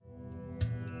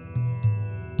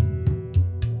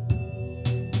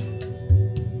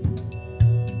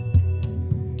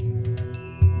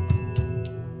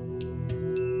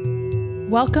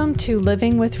Welcome to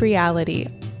Living with Reality,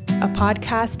 a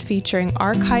podcast featuring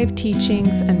archived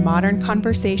teachings and modern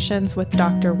conversations with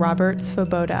Dr. Robert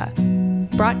Svoboda,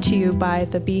 brought to you by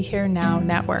the Be Here Now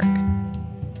Network.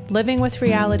 Living with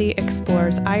Reality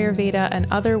explores Ayurveda and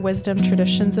other wisdom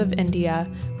traditions of India,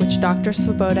 which Dr.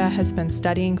 Svoboda has been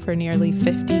studying for nearly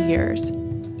 50 years.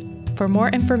 For more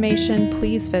information,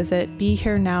 please visit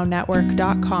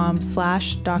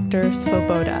BeHereNowNetwork.com/Dr.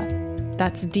 Svoboda.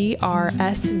 That's DRSVOBODA.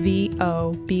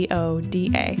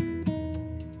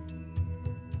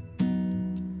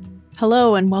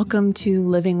 Hello and welcome to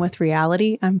Living with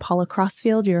Reality. I'm Paula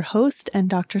Crossfield, your host and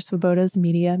Dr. Svoboda's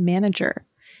media manager.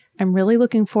 I'm really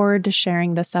looking forward to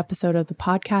sharing this episode of the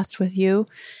podcast with you.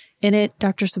 In it,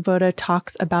 Dr. Svoboda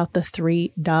talks about the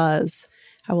 3 does.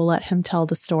 I will let him tell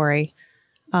the story.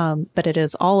 But it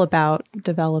is all about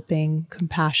developing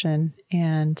compassion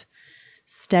and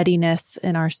steadiness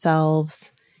in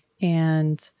ourselves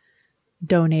and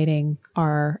donating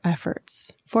our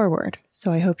efforts forward.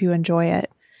 So I hope you enjoy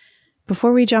it.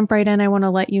 Before we jump right in, I want to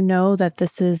let you know that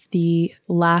this is the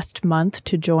last month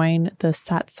to join the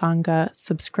Satsanga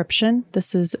subscription.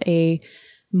 This is a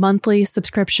monthly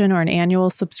subscription or an annual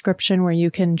subscription where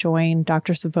you can join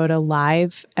Dr. Svoboda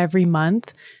live every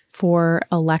month for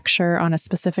a lecture on a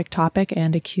specific topic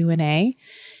and a Q&A.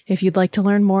 If you'd like to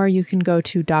learn more, you can go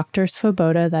to Dr.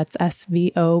 Svoboda, that's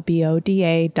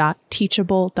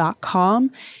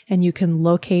SVOBODA.teachable.com, and you can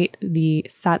locate the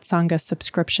Satsanga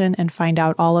subscription and find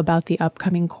out all about the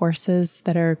upcoming courses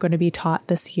that are going to be taught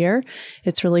this year.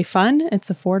 It's really fun, it's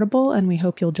affordable, and we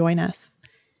hope you'll join us.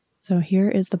 So here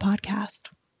is the podcast.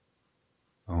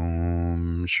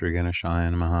 Om Shri Ganeshaya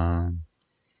Namaha.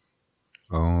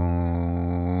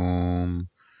 Om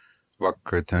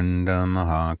Vakratunda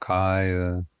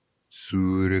Mahakaya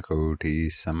Surikoti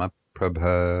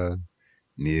Samaprabha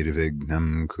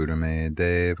Nirvignam Kurame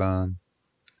Deva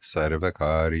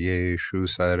Sarvakaryeshu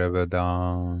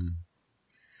Sarvadam.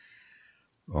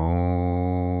 Om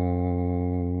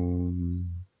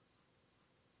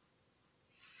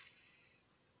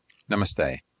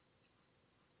Namaste.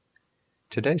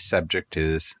 Today's subject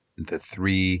is the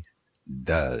 3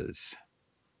 does.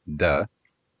 Da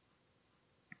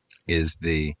is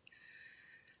the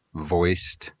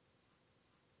voiced,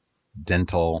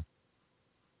 dental,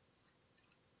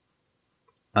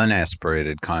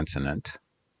 unaspirated consonant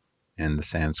in the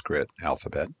Sanskrit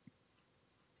alphabet.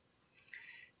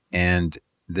 And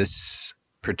this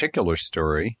particular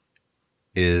story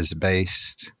is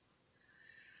based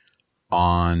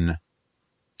on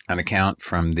an account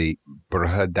from the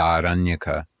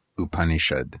Brihadaranyaka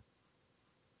Upanishad.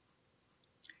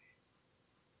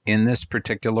 In this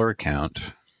particular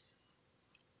account,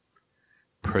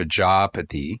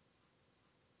 Prajapati,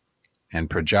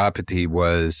 and Prajapati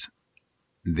was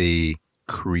the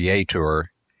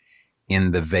creator in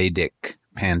the Vedic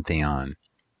pantheon.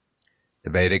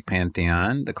 The Vedic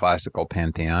pantheon, the classical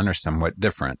pantheon, are somewhat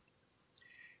different.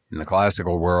 In the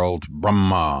classical world,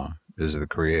 Brahma is the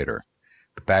creator.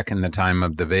 But back in the time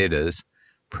of the Vedas,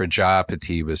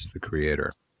 Prajapati was the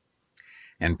creator.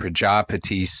 And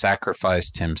Prajapati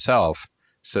sacrificed himself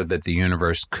so that the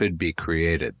universe could be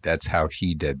created. That's how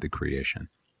he did the creation.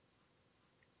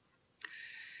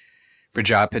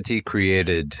 Prajapati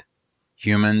created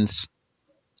humans,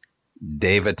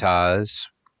 devatas,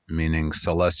 meaning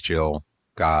celestial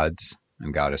gods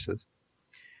and goddesses,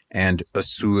 and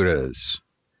asuras.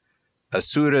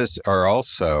 Asuras are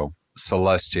also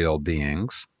celestial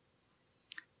beings.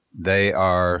 They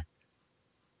are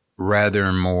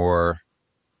rather more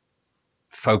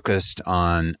focused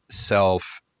on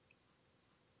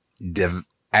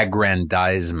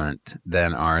self-aggrandizement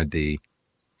than are the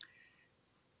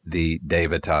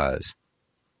devatas.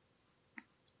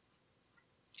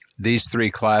 These 3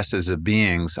 classes of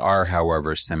beings are,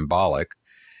 however, symbolic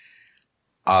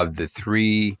of the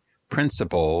 3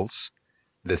 principles,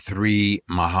 the 3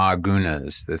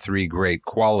 mahagunas, the 3 great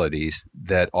qualities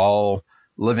that all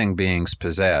living beings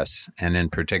possess, and in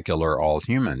particular all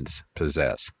humans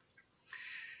possess.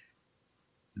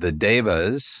 The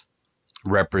devas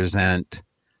represent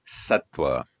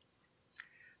sattva.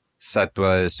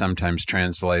 Sattva is sometimes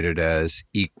translated as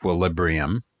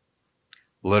equilibrium.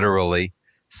 Literally,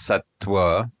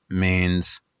 sattva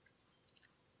means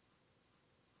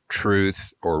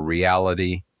truth or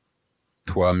reality.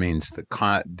 Twa means the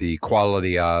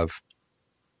quality of.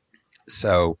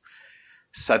 So,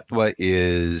 sattva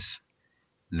is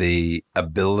the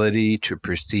ability to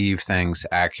perceive things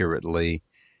accurately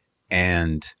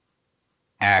and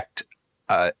act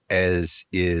as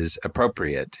is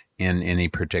appropriate in any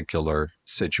particular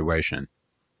situation.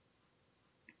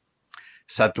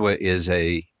 Sattva is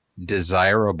a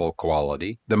desirable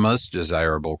quality, the most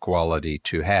desirable quality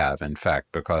to have, in fact,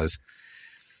 because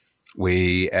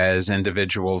we as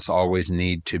individuals always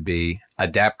need to be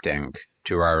adapting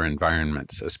to our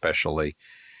environments, especially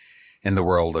in the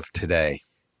world of today.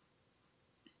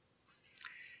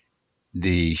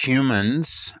 The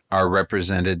humans are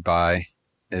represented by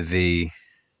the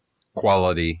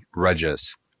quality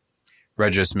rajas.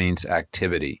 Rajas means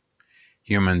activity.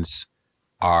 Humans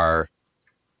are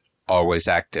always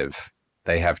active.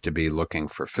 They have to be looking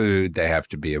for food. They have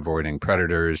to be avoiding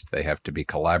predators. They have to be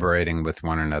collaborating with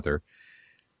one another.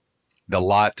 The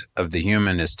lot of the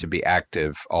human is to be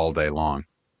active all day long.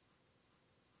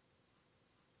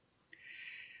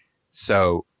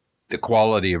 So the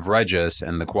quality of rajas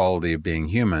and the quality of being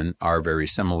human are very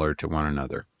similar to one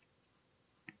another.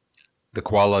 The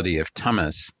quality of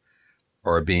tamas,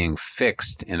 or being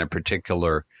fixed in a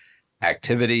particular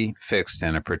activity, fixed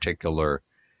in a particular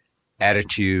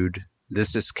attitude,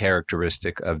 this is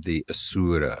characteristic of the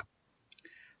asura.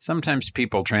 Sometimes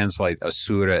people translate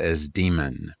asura as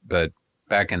demon, but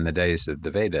back in the days of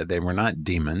the Veda, they were not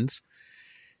demons.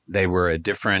 They were a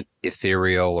different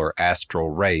ethereal or astral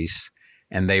race,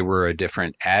 and they were a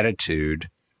different attitude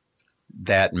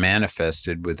that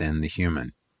manifested within the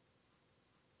human.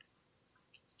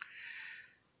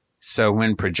 So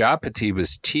when Prajapati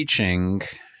was teaching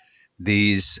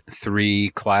these three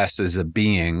classes of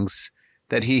beings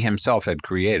that he himself had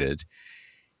created,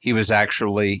 he was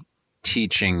actually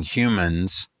teaching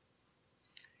humans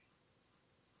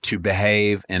to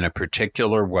behave in a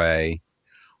particular way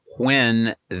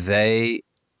when they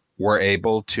were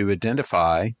able to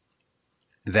identify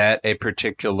that a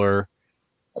particular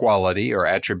quality or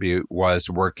attribute was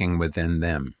working within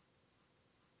them.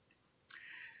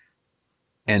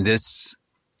 And this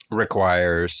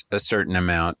requires a certain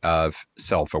amount of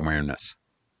self-awareness.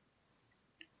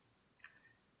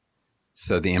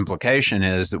 So the implication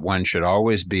is that one should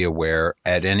always be aware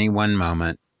at any one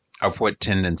moment of what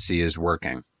tendency is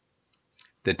working.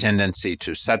 The tendency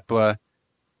to sattva,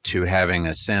 to having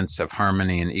a sense of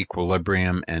harmony and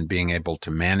equilibrium and being able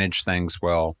to manage things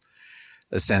well.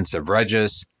 A sense of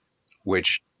rajas,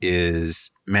 which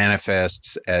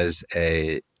manifests as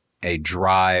a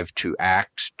drive to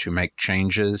act, to make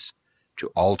changes,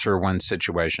 to alter one's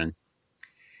situation.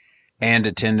 And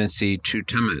a tendency to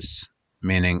tamas,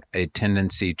 meaning a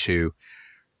tendency to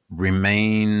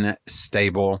remain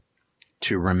stable,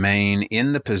 to remain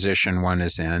in the position one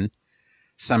is in,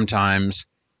 sometimes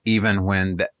even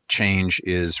when that change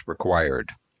is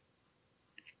required.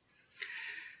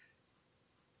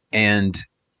 And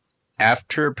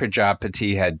after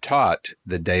Prajapati had taught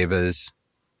the devas,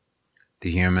 the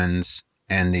humans,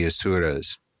 and the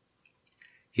asuras,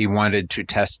 he wanted to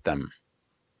test them.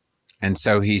 And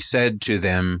so he said to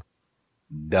them,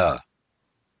 duh.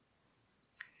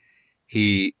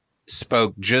 He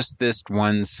spoke just this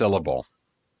one syllable.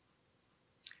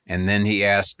 And then he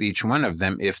asked each one of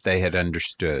them if they had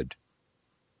understood.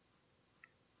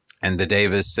 And the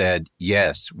devas said,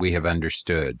 yes, we have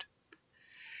understood.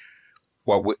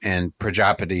 And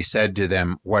Prajapati said to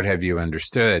them, what have you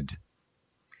understood?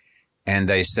 And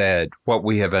they said, what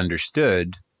we have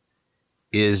understood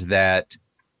is that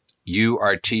you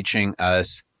are teaching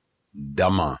us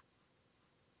Dhamma.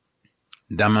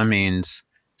 Dhamma means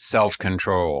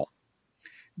self-control.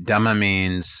 Dhamma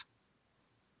means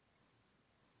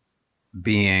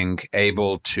being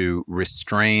able to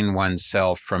restrain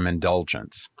oneself from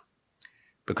indulgence.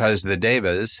 Because the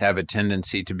devas have a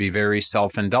tendency to be very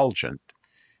self-indulgent.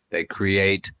 They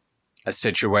create a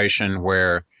situation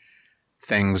where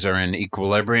things are in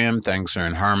equilibrium, things are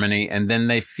in harmony, and then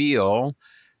they feel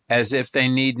as if they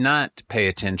need not pay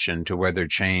attention to whether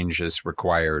change is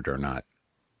required or not.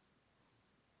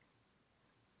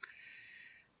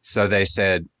 So they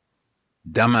said,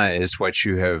 Dhamma is what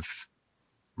you have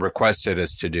requested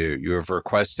us to do. You have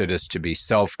requested us to be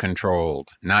self-controlled,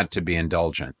 not to be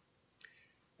indulgent.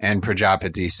 And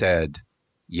Prajapati said,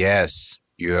 yes,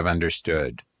 you have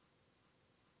understood.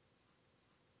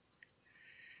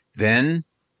 Then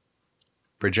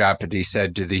Prajapati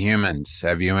said to the humans,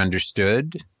 have you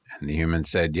understood? And the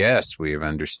humans said, yes, we have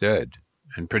understood.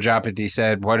 And Prajapati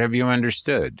said, what have you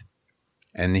understood?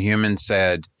 And the humans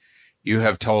said, you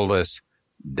have told us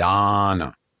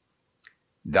dana.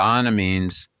 Dana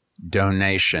means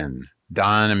donation.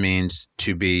 Dana means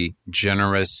to be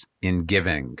generous in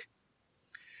giving.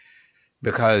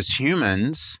 Because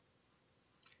humans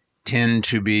tend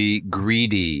to be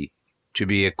greedy, to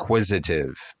be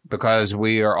acquisitive, because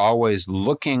we are always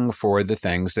looking for the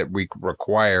things that we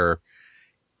require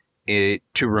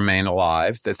to remain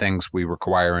alive, the things we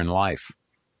require in life.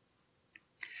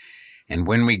 And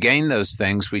when we gain those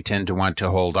things, we tend to want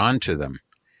to hold on to them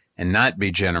and not be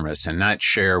generous and not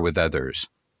share with others.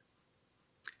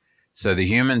 So the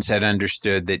humans had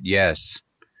understood that, yes,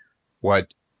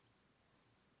 what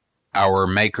our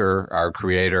maker, our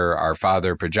creator, our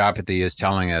father, Prajapati, is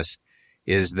telling us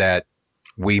is that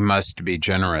we must be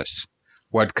generous.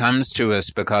 What comes to us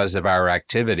because of our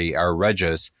activity, our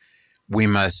rajas, we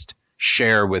must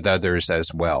share with others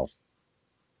as well.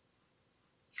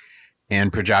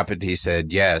 And Prajapati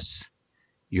said, yes,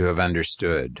 you have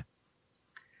understood.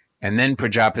 And then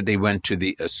Prajapati went to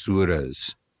the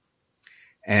Asuras.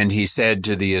 And he said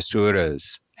to the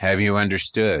Asuras, have you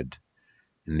understood?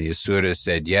 And the Asuras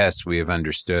said, yes, we have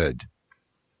understood.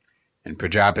 And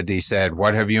Prajapati said,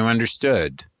 what have you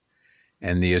understood?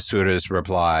 And the Asuras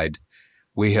replied,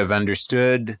 we have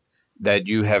understood that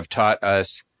you have taught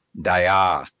us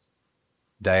daya.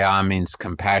 Daya means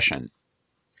compassion.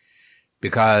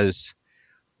 Because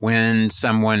when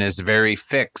someone is very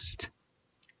fixed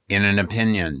in an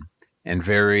opinion and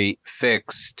very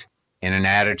fixed in an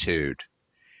attitude,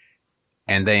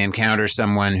 and they encounter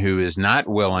someone who is not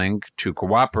willing to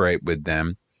cooperate with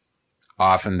them,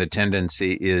 often the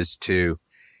tendency is to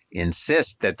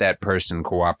insist that that person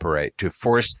cooperate, to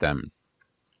force them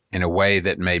in a way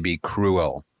that may be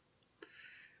cruel.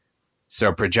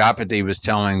 So Prajapati was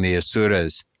telling the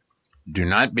Asuras, do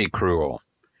not be cruel.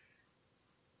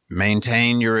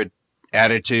 Maintain your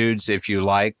attitudes if you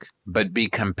like, but be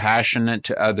compassionate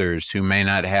to others who may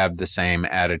not have the same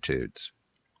attitudes.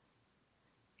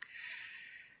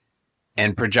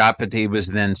 And Prajapati was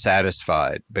then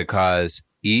satisfied because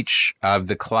each of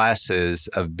the classes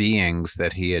of beings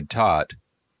that he had taught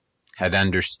had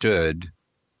understood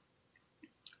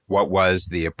what was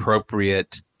the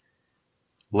appropriate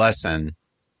lesson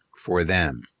for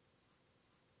them.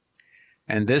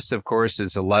 And this, of course,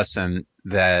 is a lesson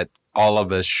that all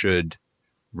of us should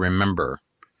remember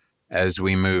as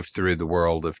we move through the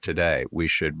world of today. We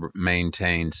should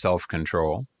maintain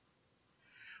self-control.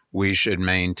 We should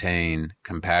maintain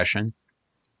compassion.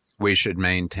 We should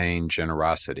maintain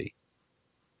generosity.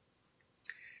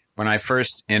 When I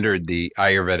first entered the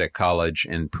Ayurvedic college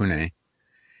in Pune,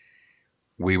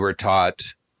 we were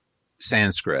taught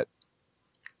Sanskrit,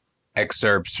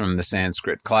 excerpts from the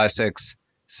Sanskrit classics,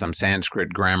 some Sanskrit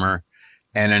grammar,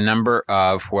 and a number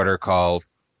of what are called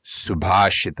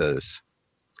subhashitas.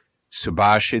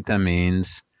 Subhashita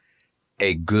means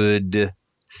a good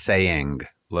saying,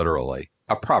 literally,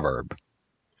 a proverb.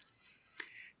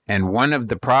 And one of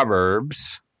the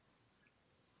proverbs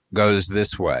goes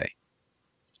this way: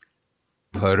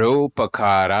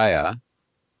 Paropakaraya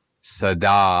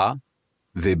sada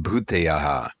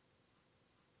vibhutiyaha.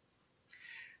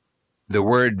 The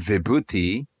word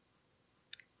vibhuti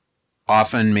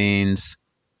often means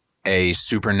a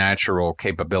supernatural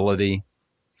capability.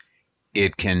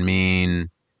 It can mean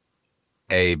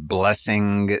a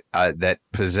blessing that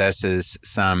possesses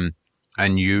some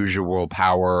unusual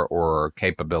power or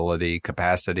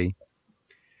capacity.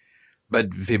 But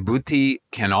vibhuti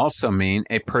can also mean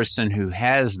a person who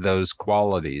has those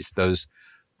qualities, those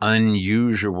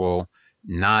unusual,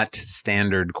 not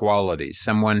standard qualities,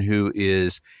 someone who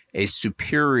is a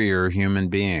superior human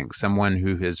being, someone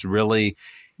who has really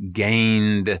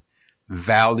gained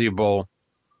valuable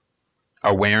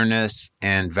awareness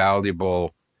and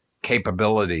valuable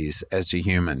capabilities as a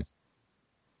human.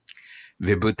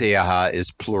 Vibhutiyaha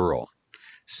is plural.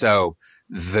 So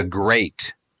the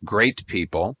great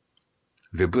people,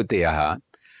 vibhutiyaha,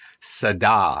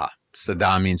 sada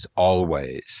means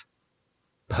always.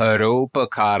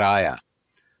 Paropakaraya.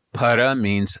 Para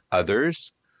means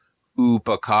others.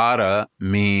 Upakara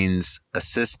means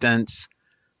assistance,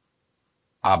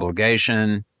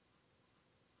 obligation,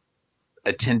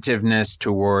 attentiveness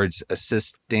towards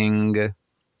assisting.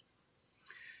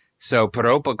 So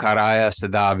paropakaraya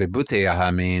sada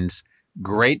vibhutiyaha means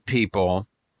great people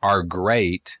are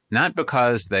great, not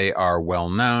because they are well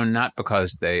known, not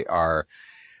because they are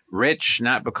rich,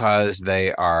 not because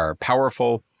they are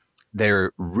powerful.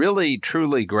 They're really,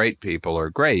 truly great people are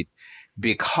great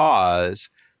because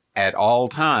at all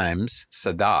times,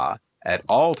 sada, at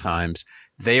all times,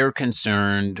 they are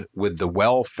concerned with the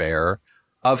welfare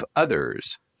of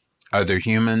others, other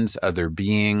humans, other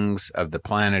beings, of the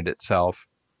planet itself.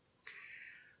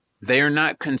 They are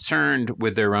not concerned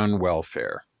with their own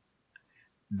welfare.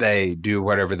 They do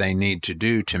whatever they need to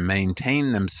do to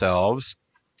maintain themselves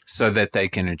so that they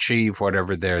can achieve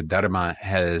whatever their dharma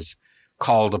has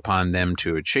called upon them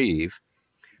to achieve.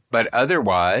 But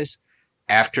otherwise,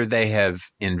 after they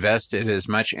have invested as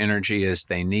much energy as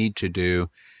they need to do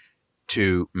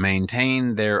to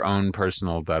maintain their own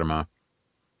personal dharma,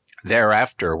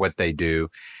 thereafter, what they do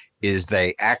is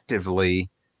they actively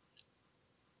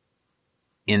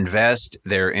invest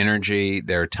their energy,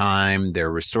 their time,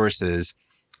 their resources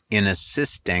in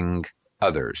assisting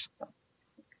others,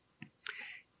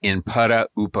 in para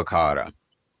upakara.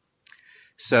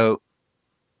 So,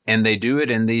 and they do it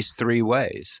in these three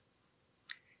ways.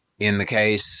 In the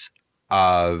case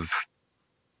of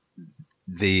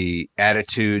the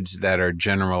attitudes that are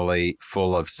generally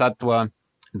full of sattva,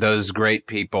 those great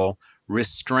people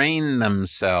restrain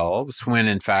themselves when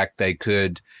in fact they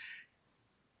could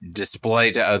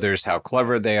display to others how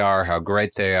clever they are, how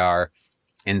great they are.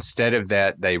 Instead of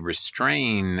that, they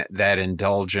restrain that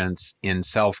indulgence in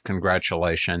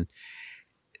self-congratulation.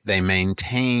 They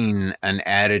maintain an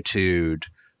attitude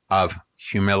of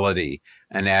humility,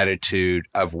 an attitude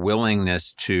of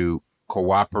willingness to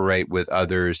cooperate with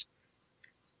others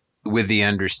with the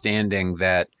understanding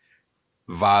that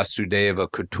Vasudeva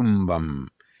Kutumbam,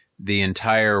 the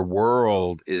entire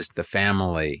world is the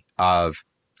family of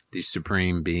the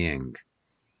Supreme Being.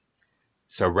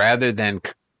 So rather than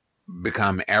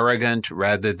become arrogant,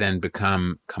 rather than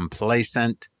become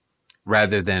complacent,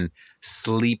 rather than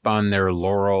sleep on their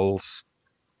laurels,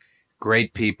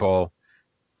 great people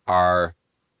are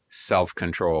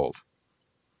self-controlled.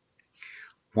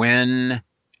 When,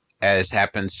 as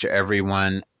happens to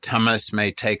everyone, tamas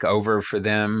may take over for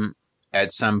them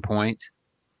at some point,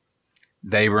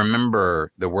 they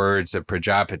remember the words of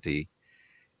Prajapati,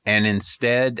 and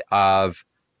instead of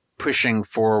pushing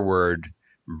forward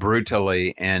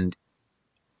brutally and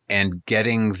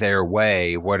getting their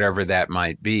way, whatever that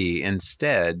might be,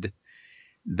 instead,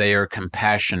 they are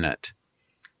compassionate.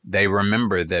 They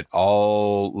remember that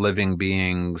all living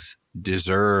beings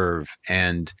deserve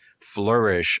and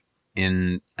flourish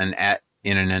in an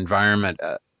environment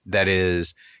that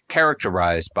is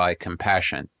characterized by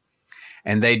compassion.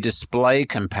 And they display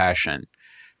compassion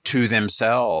to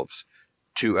themselves,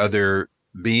 to other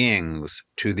beings,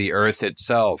 to the earth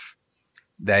itself.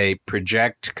 They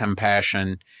project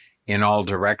compassion in all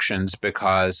directions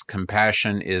because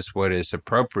compassion is what is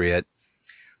appropriate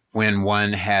when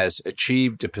one has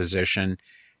achieved a position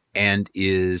and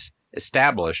is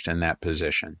established in that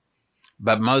position.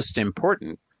 But most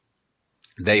important,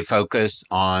 they focus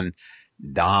on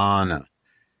dana.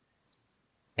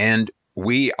 And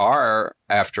we are,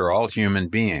 after all, human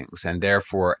beings. And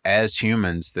therefore, as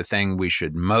humans, the thing we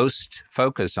should most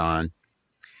focus on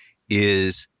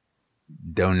is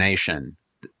donation,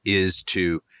 is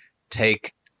to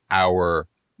take our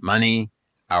money,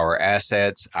 our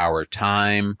assets, our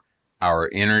time, our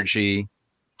energy,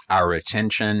 our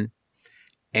attention,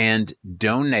 and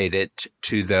donate it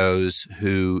to those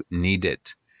who need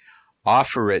it.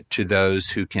 Offer it to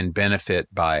those who can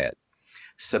benefit by it.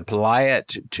 Supply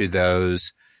it to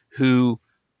those who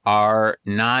are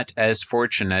not as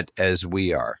fortunate as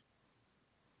we are.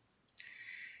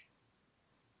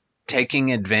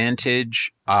 Taking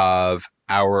advantage of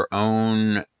our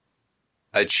own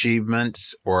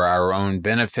achievements or our own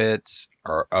benefits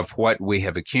or of what we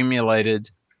have accumulated,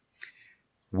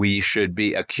 we should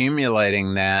be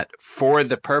accumulating that for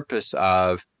the purpose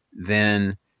of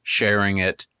then sharing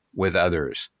it with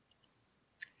others.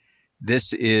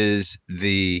 This is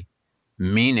the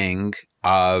meaning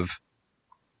of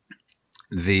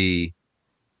the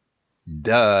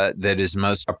duh that is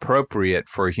most appropriate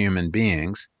for human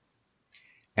beings.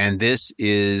 And this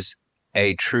is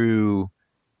a true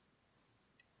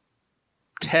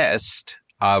test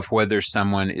of whether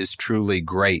someone is truly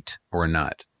great or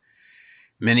not.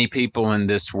 Many people in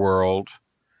this world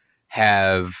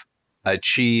have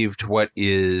achieved what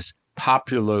is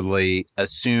popularly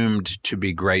assumed to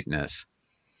be greatness.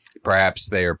 Perhaps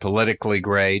they are politically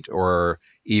great, or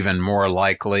even more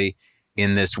likely,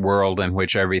 in this world in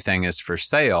which everything is for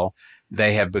sale,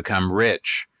 they have become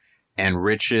rich, and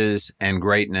riches and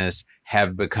greatness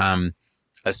have become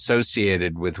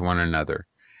associated with one another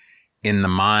in the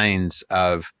minds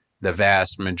of the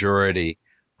vast majority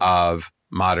of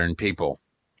modern people.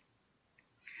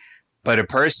 But a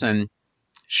person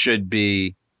should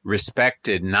be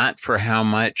respected not for how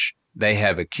much they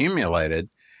have accumulated,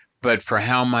 but for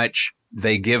how much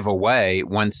they give away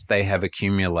once they have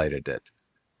accumulated it.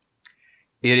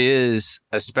 It is,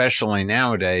 especially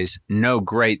nowadays, no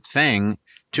great thing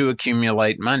to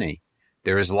accumulate money.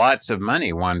 There is lots of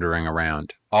money wandering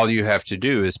around. All you have to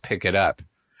do is pick it up.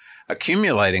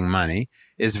 Accumulating money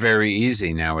is very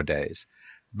easy nowadays,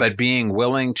 but being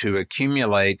willing to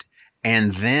accumulate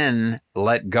and then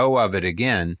let go of it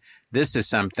again, this is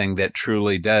something that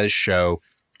truly does show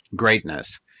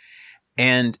greatness.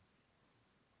 And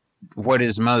what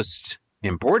is most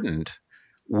important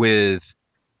with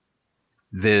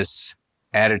this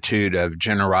attitude of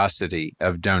generosity,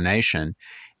 of donation,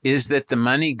 is that the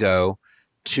money go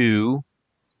to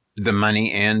the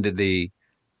money and the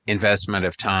investment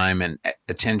of time and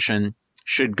attention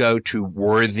should go to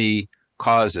worthy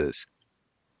causes,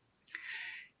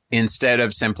 instead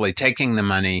of simply taking the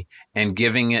money and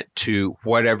giving it to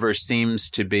whatever seems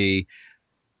to be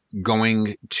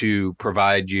going to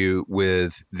provide you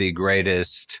with the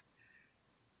greatest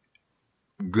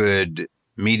good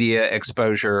media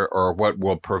exposure, or what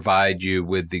will provide you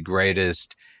with the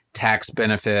greatest tax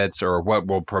benefits, or what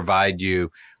will provide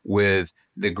you with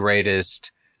the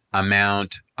greatest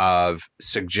amount of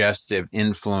suggestive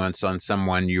influence on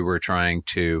someone you were trying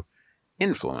to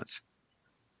influence.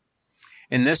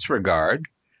 In this regard,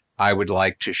 I would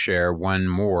like to share one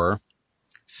more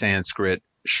Sanskrit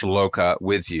shloka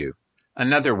with you,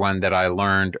 another one that I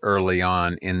learned early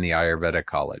on in the Ayurveda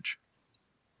college.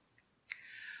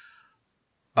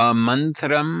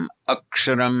 Amantram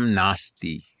aksharam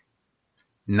nasti,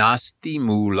 nasti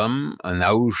moolam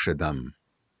anaushadam,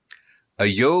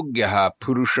 ayogyaha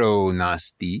purusho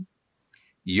nasti,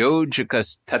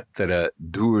 yojakas tatra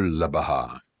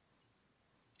durlabaha.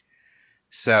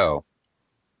 So,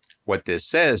 what this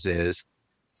says is,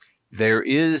 there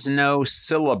is no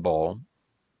syllable.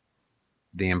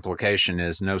 The implication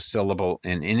is no syllable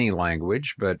in any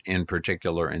language, but in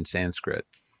particular in Sanskrit.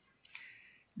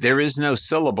 There is no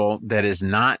syllable that is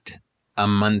not a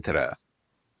mantra.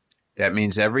 That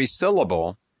means every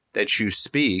syllable that you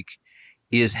speak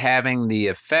is having the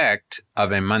effect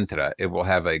of a mantra. It will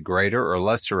have a greater or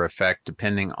lesser effect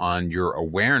depending on your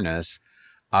awareness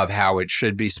of how it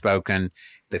should be spoken,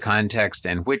 the context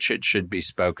in which it should be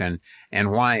spoken,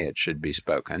 and why it should be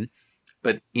spoken.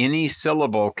 But any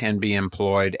syllable can be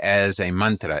employed as a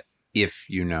mantra if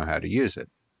you know how to use it.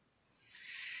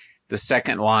 The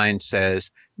second line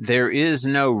says, there is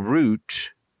no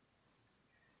root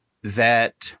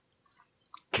that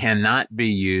cannot be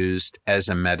used as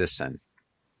a medicine.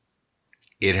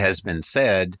 It has been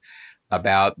said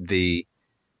about the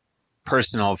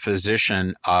personal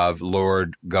physician of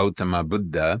Lord Gautama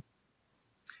Buddha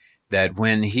that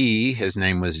when his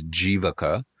name was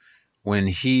Jivaka, when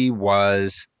he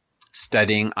was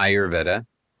studying Ayurveda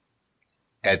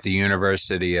at the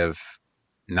University of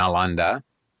Nalanda,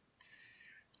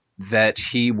 that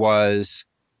he was,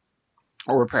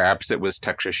 or perhaps it was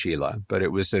Takshashila, but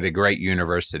it was at a great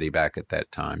university back at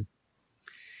that time.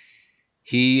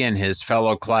 He and his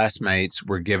fellow classmates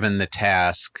were given the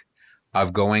task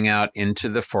of going out into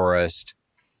the forest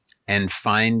and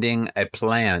finding a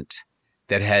plant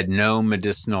that had no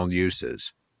medicinal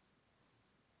uses.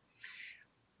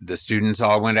 The students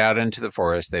all went out into the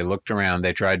forest. They looked around.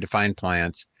 They tried to find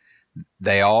plants.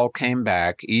 They all came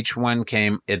back. Each one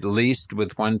came at least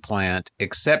with one plant,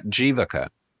 except Jivaka.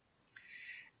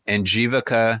 And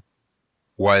Jivaka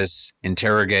was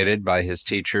interrogated by his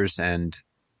teachers and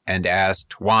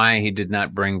asked why he did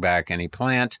not bring back any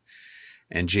plant.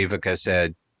 And Jivaka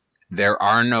said, there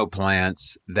are no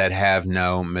plants that have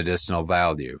no medicinal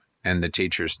value. And the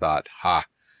teachers thought,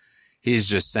 he's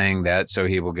just saying that so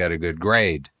he will get a good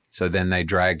grade. So then they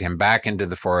dragged him back into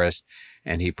the forest,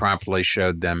 and he promptly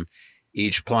showed them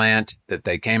each plant that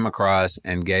they came across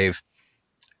and gave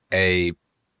a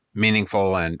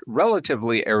meaningful and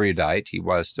relatively erudite, he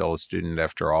was still a student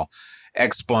after all,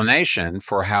 explanation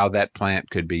for how that plant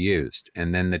could be used.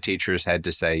 And then the teachers had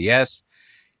to say, yes,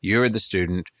 you're the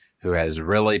student who has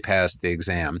really passed the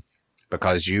exam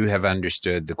because you have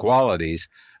understood the qualities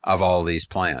of all these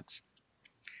plants.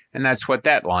 And that's what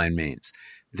that line means.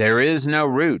 There is no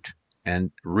root,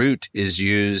 and root is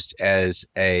used as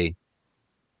an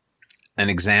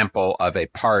example of a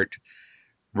part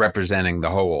representing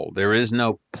the whole. There is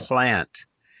no plant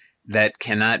that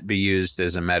cannot be used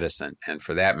as a medicine. And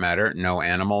for that matter, no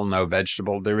animal, no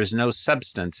vegetable, there is no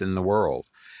substance in the world,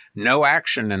 no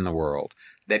action in the world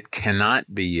that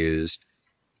cannot be used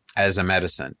as a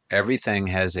medicine. Everything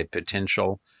has a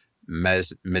potential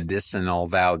medicinal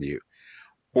value,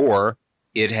 or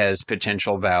it has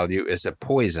potential value as a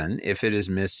poison if it is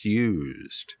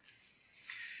misused.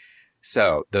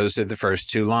 So those are the first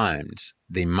two lines,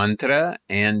 the mantra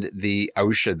and the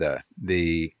aushadha,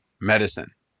 the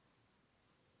medicine.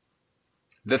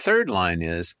 The third line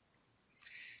is,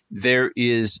 there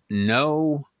is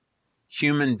no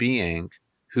human being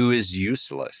who is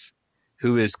useless,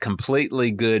 who is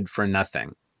completely good for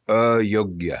nothing.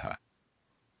 Ayogyaha.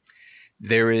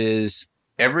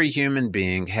 Every human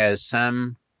being has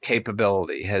some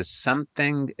capability, has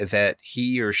something that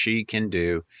he or she can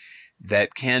do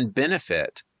that can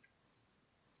benefit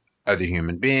other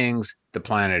human beings, the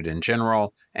planet in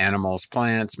general, animals,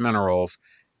 plants, minerals,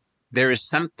 there is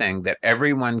something that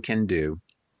everyone can do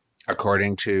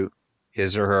according to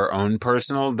his or her own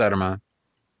personal dharma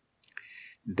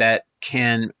that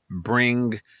can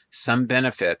bring some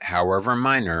benefit, however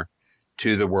minor,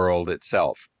 to the world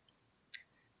itself.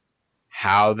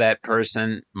 How that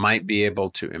person might be able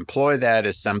to employ that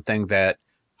is something that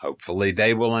hopefully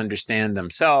they will understand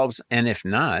themselves, and if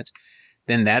not,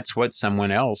 then that's what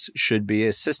someone else should be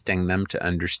assisting them to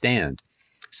understand.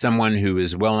 Someone who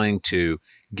is willing to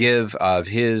give of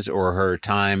his or her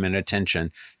time and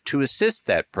attention to assist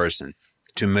that person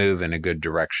to move in a good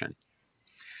direction.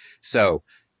 So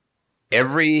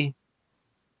every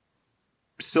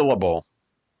syllable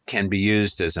can be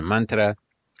used as a mantra.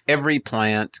 Every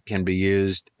plant can be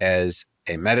used as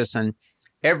a medicine.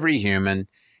 Every human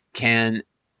can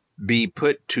be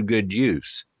put to good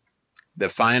use. The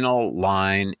final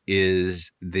line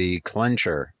is the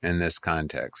clincher in this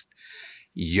context.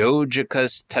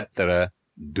 Yojikas tatra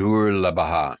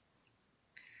durlabhaha.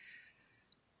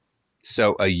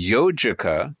 So a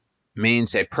yojika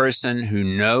means a person who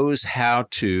knows how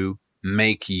to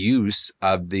make use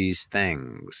of these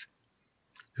things,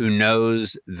 who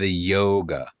knows the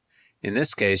yoga. In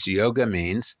this case, yoga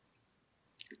means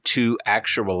to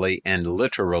actually and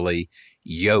literally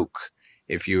yoke.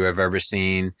 If you have ever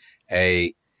seen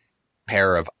a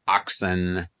pair of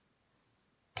oxen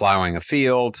plowing a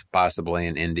field, possibly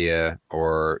in India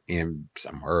or in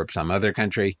some other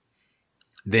country,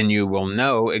 then you will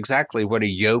know exactly what a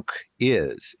yoke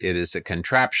is. It is a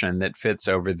contraption that fits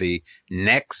over the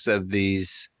necks of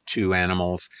these two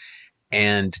animals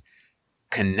and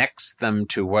connects them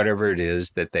to whatever it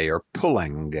is that they are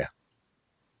pulling.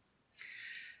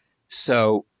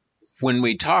 So when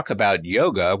we talk about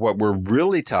yoga, what we're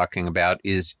really talking about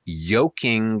is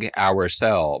yoking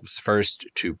ourselves first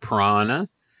to prana,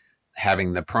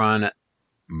 having the prana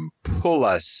pull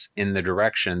us in the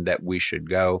direction that we should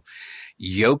go,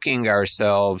 yoking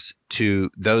ourselves to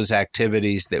those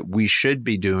activities that we should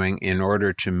be doing in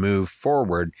order to move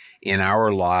forward in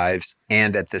our lives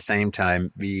and at the same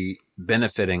time be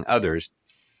benefiting others.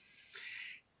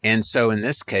 And so in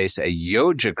this case, a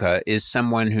yojika is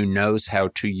someone who knows how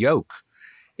to yoke.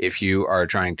 If you are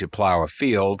trying to plow a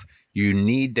field, you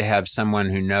need to have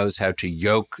someone who knows how to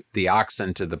yoke the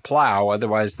oxen to the plow.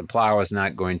 Otherwise, the plow is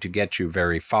not going to get you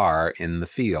very far in the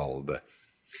field.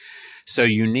 So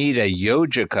you need a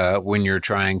yojika when you're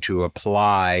trying to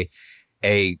apply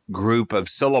a group of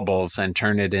syllables and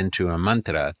turn it into a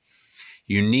mantra.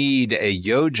 You need a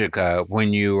yojika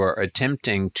when you are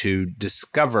attempting to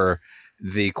discover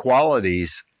the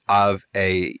qualities of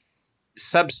a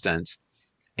substance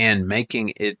and make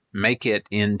it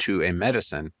into a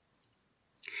medicine.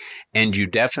 And you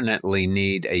definitely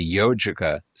need a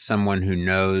yojika, someone who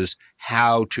knows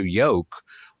how to yoke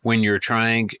when you're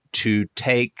trying to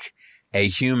take a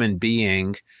human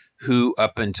being who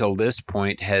up until this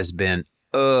point has been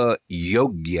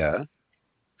ayogya,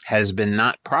 has been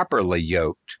not properly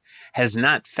yoked, has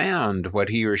not found what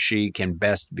he or she can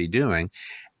best be doing.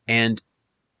 And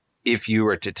if you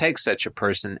were to take such a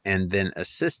person and then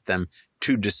assist them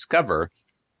to discover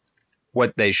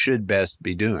what they should best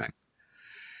be doing.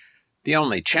 The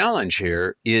only challenge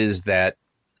here is that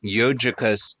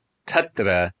yojikas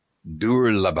tatra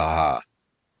durlabhaha.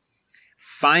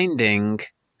 Finding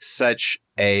such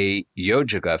a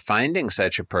yojika, finding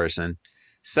such a person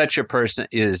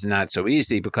is not so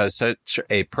easy because such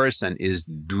a person is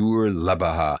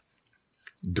durlabhaha.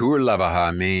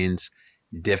 Durlabhaha means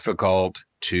difficult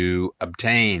to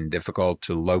obtain, difficult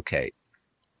to locate.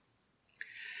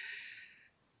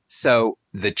 So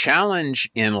the challenge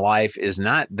in life is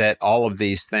not that all of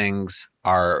these things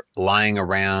are lying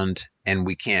around and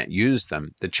we can't use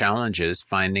them. The challenge is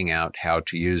finding out how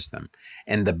to use them.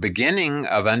 And the beginning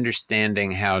of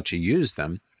understanding how to use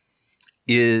them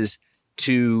is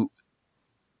to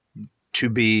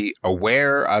be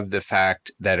aware of the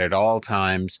fact that at all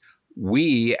times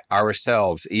we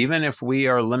ourselves, even if we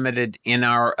are limited in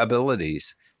our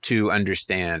abilities to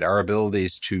understand, our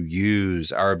abilities to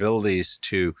use, our abilities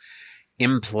to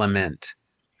implement,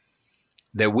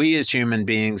 that we as human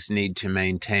beings need to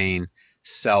maintain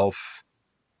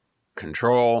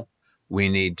self-control, we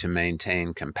need to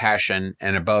maintain compassion,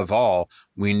 and above all,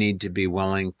 we need to be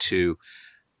willing to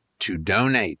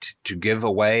donate, to give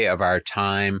away of our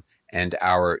time and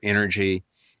our energy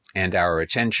and our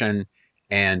attention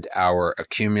and our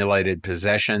accumulated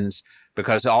possessions,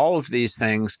 because all of these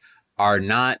things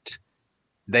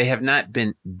they have not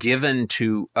been given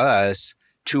to us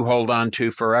to hold on to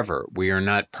forever. We are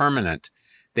not permanent.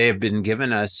 They have been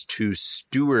given us to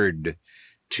steward,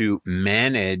 to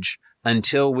manage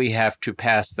until we have to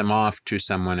pass them off to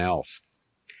someone else.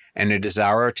 and it is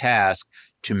our task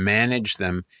to manage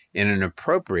them in an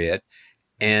appropriate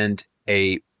and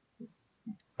a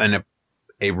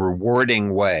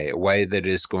rewarding way, a way that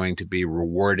is going to be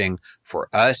rewarding for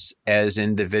us as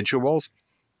individuals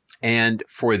and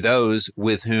for those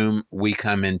with whom we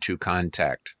come into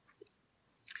contact.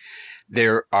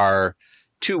 There are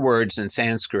two words in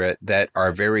Sanskrit that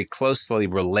are very closely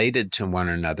related to one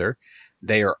another.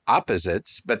 They are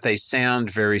opposites, but they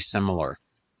sound very similar.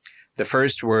 The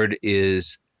first word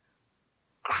is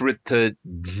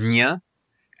kritagnya,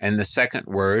 and the second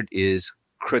word is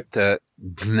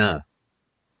kritagna.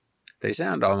 They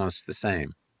sound almost the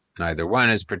same. Neither one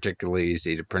is particularly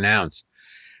easy to pronounce.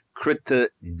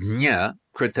 Kritagnya,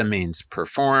 krita means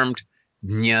performed,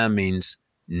 jna means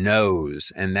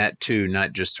knows, and that too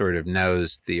not just sort of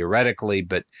knows theoretically,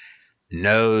 but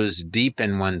knows deep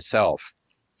in oneself.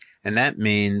 And that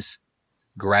means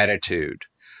gratitude.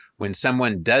 When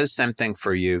someone does something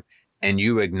for you and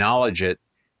you acknowledge it,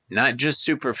 not just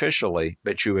superficially,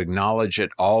 but you acknowledge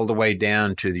it all the way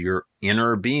down to your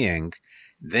inner being,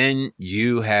 then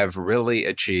you have really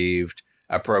achieved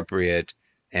appropriate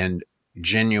and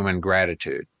genuine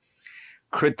gratitude.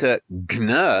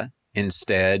 Kritagna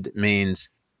instead means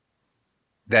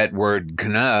that word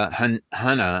gna,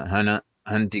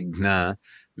 hantigna,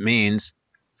 means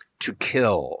to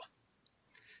kill.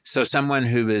 So someone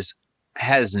who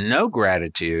has no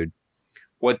gratitude,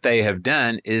 what they have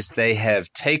done is they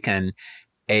have taken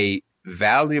a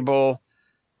valuable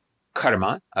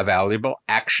karma, a valuable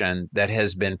action that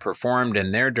has been performed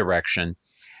in their direction,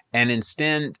 and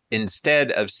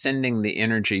instead of sending the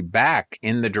energy back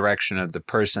in the direction of the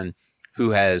person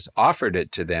who has offered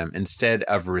it to them, instead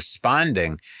of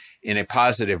responding in a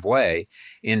positive way,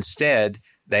 instead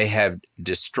they have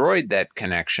destroyed that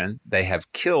connection. They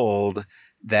have killed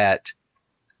that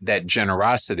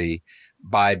generosity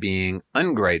by being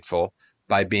ungrateful,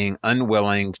 by being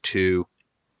unwilling to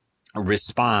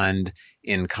respond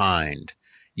in kind.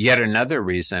 Yet another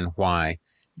reason why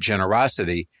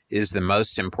generosity is the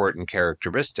most important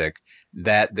characteristic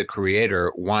that the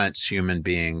Creator wants human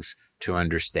beings to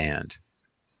understand.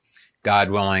 God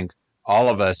willing, all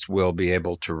of us will be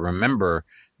able to remember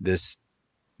this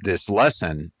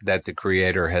lesson that the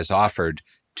Creator has offered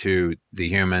to the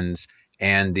humans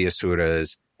and the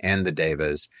asuras and the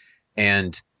devas,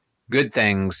 and good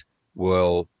things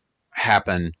will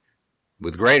happen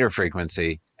with greater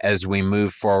frequency as we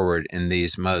move forward in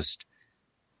these most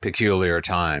peculiar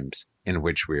times in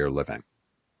which we are living.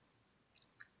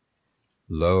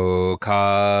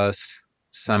 Lokas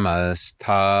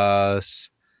samastas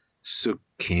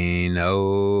sukhino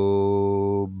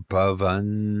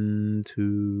bhavantu.